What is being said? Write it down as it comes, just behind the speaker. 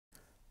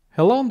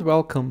Hello and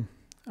welcome.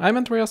 I'm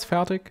Andreas.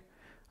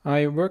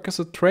 I work as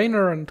a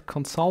trainer and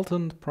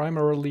consultant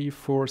primarily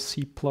for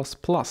C++.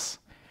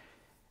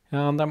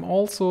 And I'm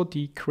also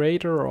the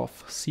creator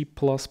of C++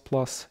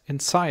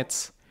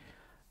 Insights.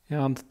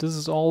 And this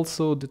is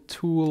also the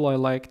tool I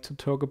like to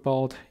talk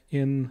about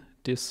in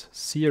this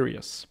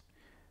series.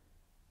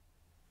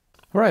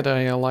 Alright,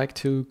 I like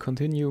to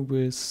continue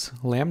with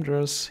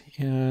Lambdas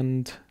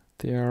and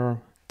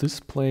their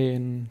display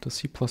in the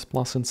C++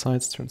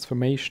 Insights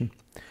transformation.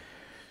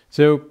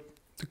 So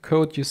the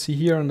code you see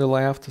here on the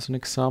left is an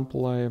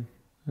example I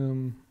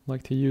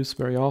like to use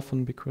very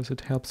often because it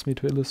helps me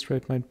to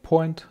illustrate my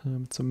point.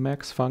 It's a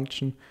max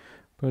function,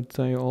 but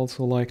I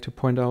also like to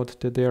point out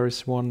that there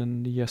is one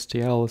in the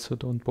STL, so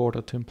don't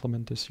bother to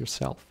implement this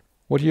yourself.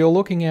 What you're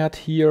looking at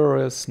here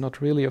is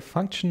not really a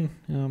function,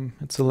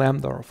 it's a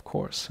lambda, of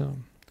course,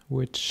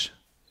 which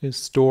is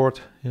stored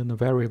in a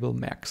variable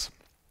max.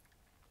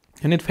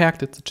 And in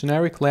fact, it's a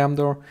generic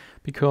lambda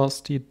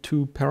because the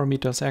two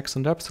parameters x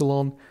and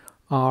epsilon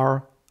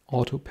are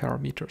auto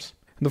parameters.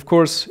 And of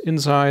course,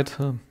 inside,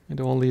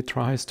 it only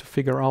tries to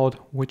figure out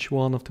which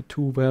one of the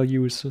two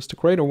values is the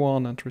greater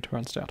one and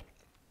returns that.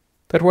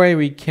 That way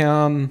we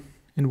can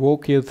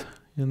invoke it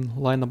in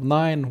line number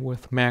 9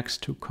 with max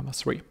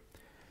 2,3.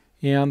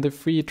 And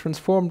if we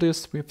transform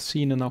this, we've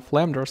seen enough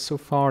lambdas so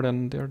far,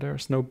 then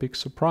there's no big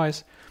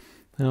surprise.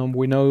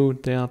 We know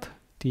that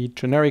the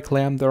generic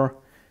lambda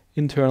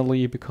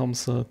internally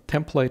becomes a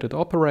templated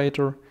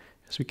operator,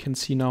 as we can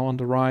see now on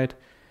the right,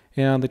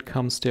 and it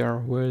comes there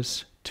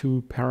with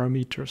two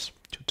parameters,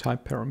 two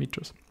type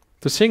parameters.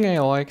 The thing I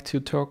like to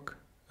talk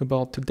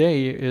about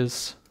today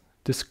is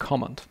this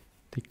comment,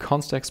 the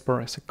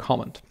constexpr as a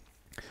comment.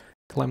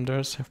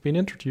 Lambdas have been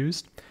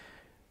introduced.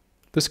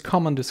 This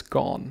comment is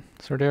gone,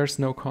 so there's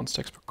no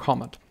constexpr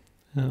comment.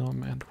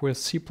 And with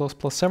C++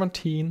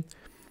 17,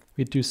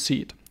 we do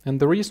see it. And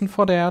the reason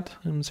for that,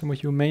 some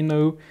of you may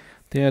know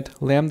that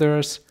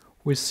lambdas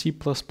with C++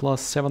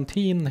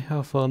 17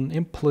 have an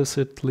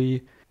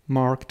implicitly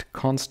marked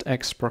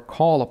constexpr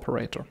call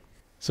operator.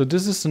 So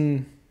this is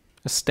a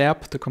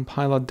step the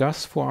compiler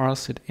does for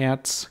us. It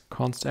adds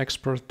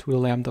constexpr to a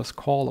lambda's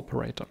call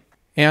operator.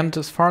 And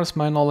as far as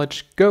my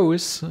knowledge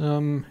goes,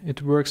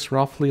 it works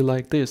roughly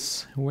like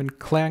this. When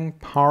Clang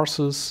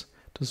parses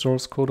the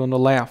source code on the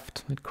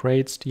left, it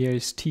creates the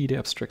AST, the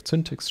abstract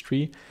syntax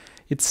tree.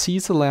 It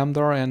sees a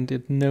lambda and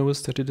it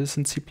knows that it is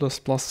in C++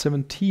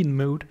 17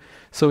 mode,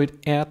 so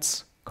it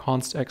adds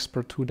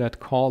constexpr to that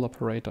call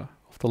operator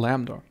of the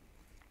lambda.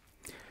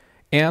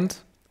 And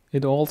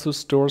it also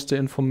stores the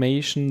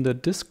information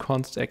that this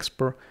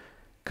constexpr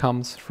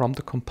comes from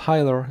the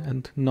compiler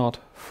and not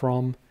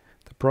from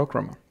the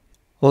programmer.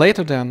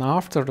 Later then,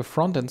 after the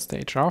front-end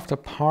stage, after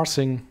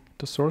parsing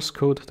the source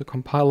code, the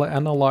compiler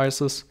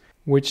analyzes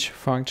which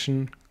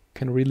function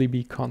can really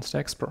be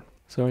constexpr.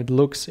 So it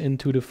looks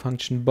into the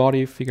function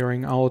body,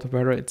 figuring out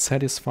whether it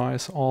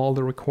satisfies all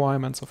the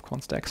requirements of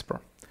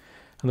constexpr.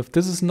 And if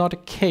this is not the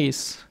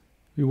case,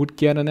 we would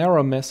get an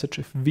error message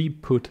if we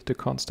put the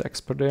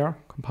constexpr there,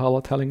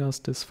 compiler telling us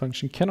this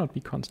function cannot be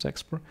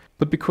constexpr.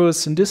 But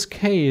because in this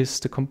case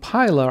the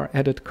compiler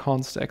added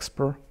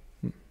constexpr,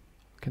 I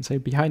can say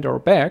behind our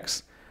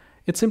backs,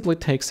 it simply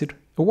takes it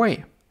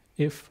away.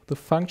 If the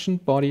function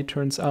body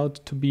turns out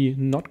to be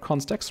not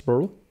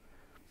constexpr,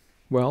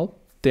 well,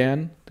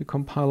 then the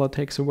compiler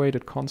takes away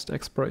that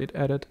constexpr it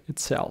added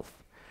itself.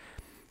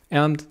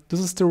 And this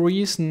is the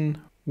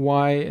reason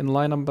why in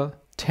line number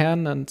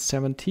 10 and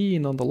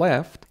 17 on the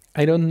left,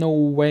 I don't know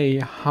a way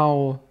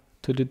how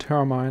to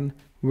determine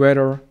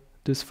whether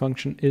this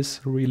function is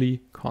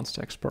really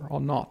constexpr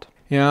or not.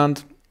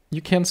 And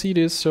you can see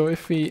this, so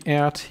if we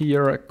add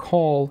here a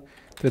call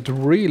that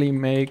really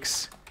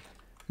makes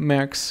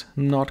max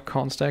not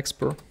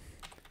constexpr,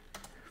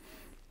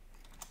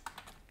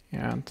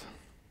 and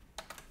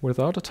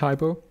without a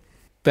typo,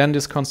 then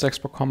this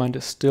constexpr comment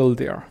is still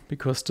there,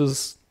 because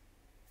this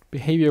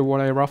behavior, what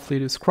I roughly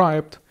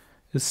described,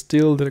 is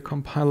still that the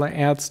compiler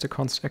adds the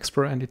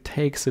constexpr and it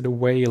takes it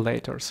away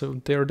later.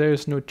 So there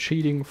is no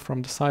cheating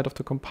from the side of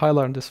the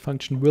compiler, and this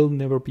function will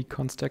never be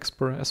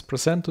constexpr as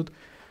presented.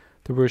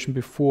 The version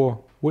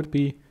before would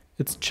be.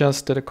 It's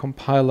just that a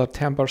compiler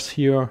tampers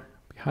here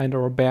behind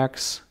our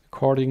backs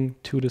according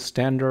to the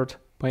standard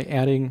by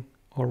adding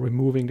or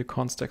removing the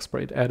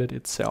constexpr it added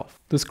itself.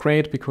 This is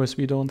great because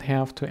we don't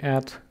have to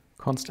add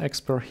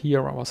constexpr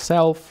here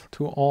ourselves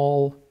to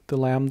all the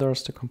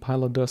lambdas. The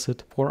compiler does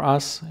it for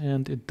us,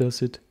 and it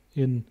does it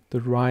in the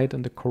right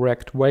and the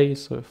correct way.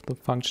 So if the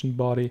function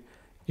body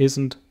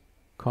isn't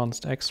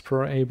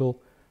constexpr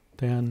able,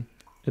 then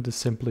it is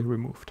simply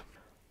removed.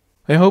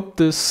 I hope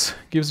this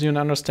gives you an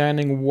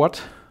understanding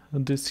what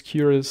this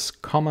curious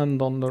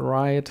comment on the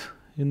right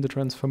in the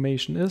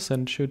transformation is,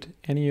 and should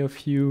any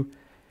of you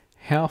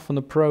have an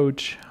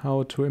approach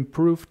how to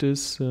improve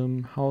this,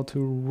 how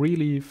to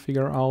really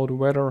figure out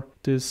whether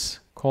this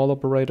call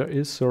operator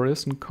is or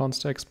isn't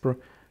constexpr,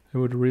 I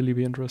would really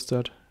be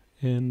interested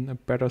in a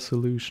better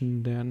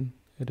solution than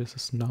it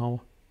is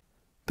now.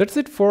 That's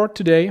it for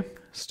today.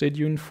 Stay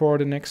tuned for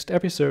the next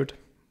episode.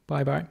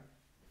 Bye bye.